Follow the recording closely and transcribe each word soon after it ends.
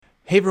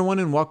Hey everyone,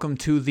 and welcome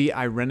to the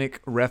Irenic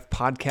Ref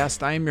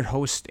podcast. I am your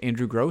host,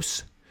 Andrew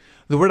Gross.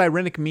 The word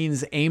Irenic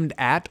means aimed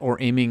at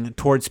or aiming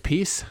towards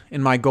peace,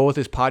 and my goal with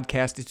this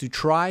podcast is to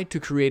try to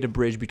create a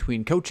bridge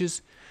between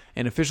coaches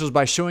and officials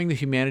by showing the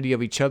humanity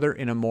of each other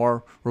in a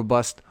more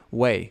robust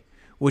way,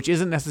 which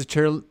isn't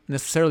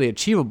necessarily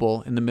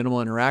achievable in the minimal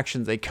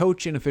interactions a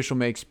coach and official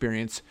may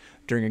experience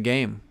during a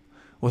game.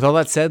 With all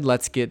that said,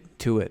 let's get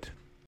to it.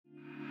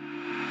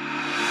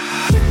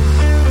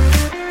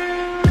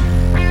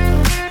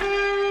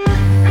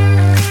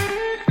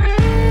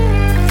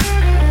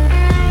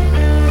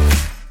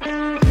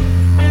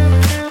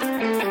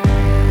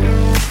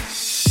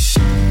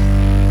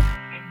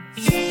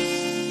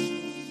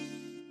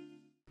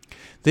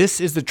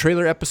 This is the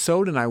trailer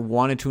episode, and I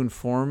wanted to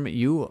inform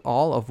you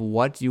all of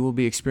what you will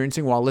be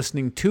experiencing while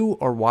listening to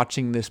or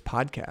watching this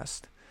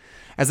podcast.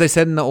 As I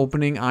said in the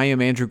opening, I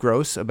am Andrew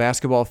Gross, a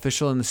basketball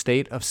official in the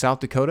state of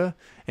South Dakota,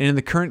 and in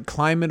the current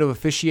climate of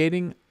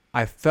officiating,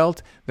 I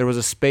felt there was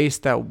a space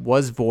that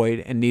was void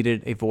and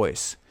needed a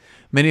voice.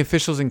 Many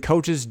officials and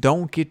coaches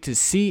don't get to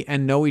see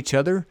and know each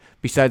other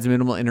besides the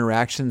minimal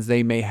interactions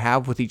they may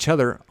have with each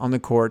other on the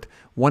court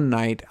one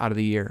night out of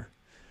the year.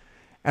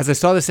 As I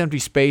saw this empty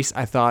space,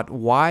 I thought,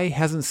 why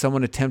hasn't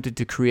someone attempted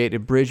to create a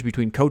bridge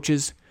between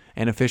coaches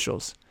and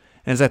officials?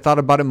 And as I thought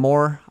about it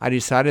more, I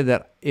decided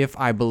that if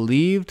I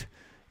believed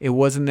it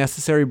was a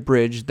necessary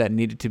bridge that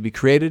needed to be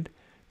created,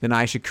 then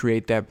I should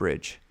create that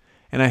bridge.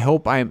 And I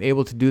hope I am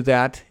able to do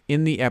that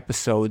in the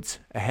episodes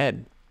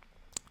ahead.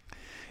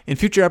 In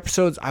future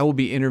episodes, I will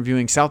be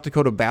interviewing South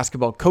Dakota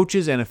basketball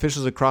coaches and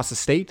officials across the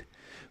state.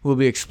 We'll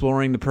be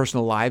exploring the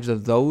personal lives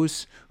of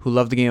those who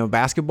love the game of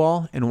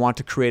basketball and want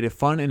to create a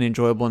fun and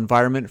enjoyable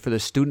environment for the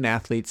student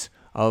athletes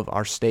of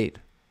our state.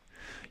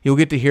 You'll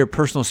get to hear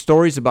personal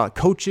stories about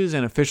coaches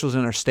and officials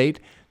in our state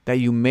that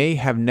you may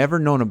have never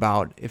known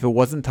about if it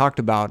wasn't talked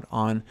about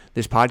on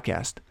this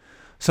podcast.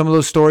 Some of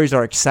those stories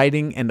are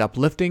exciting and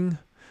uplifting.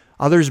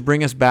 Others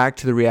bring us back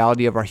to the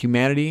reality of our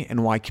humanity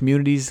and why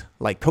communities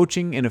like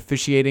coaching and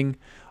officiating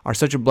are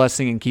such a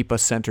blessing and keep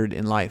us centered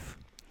in life.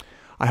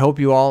 I hope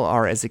you all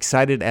are as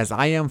excited as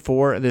I am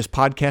for this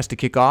podcast to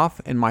kick off,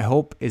 and my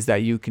hope is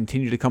that you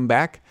continue to come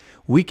back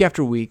week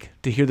after week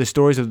to hear the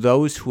stories of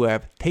those who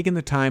have taken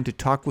the time to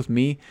talk with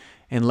me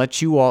and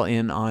let you all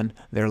in on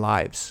their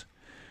lives.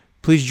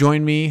 Please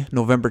join me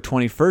November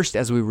 21st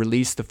as we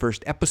release the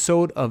first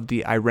episode of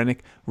the Irenic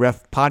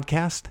Ref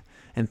podcast.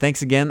 And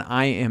thanks again,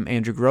 I am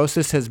Andrew Gross.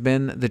 This has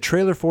been the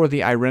trailer for the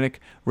Irenic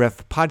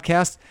Ref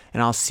podcast,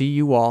 and I'll see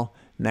you all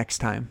next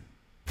time.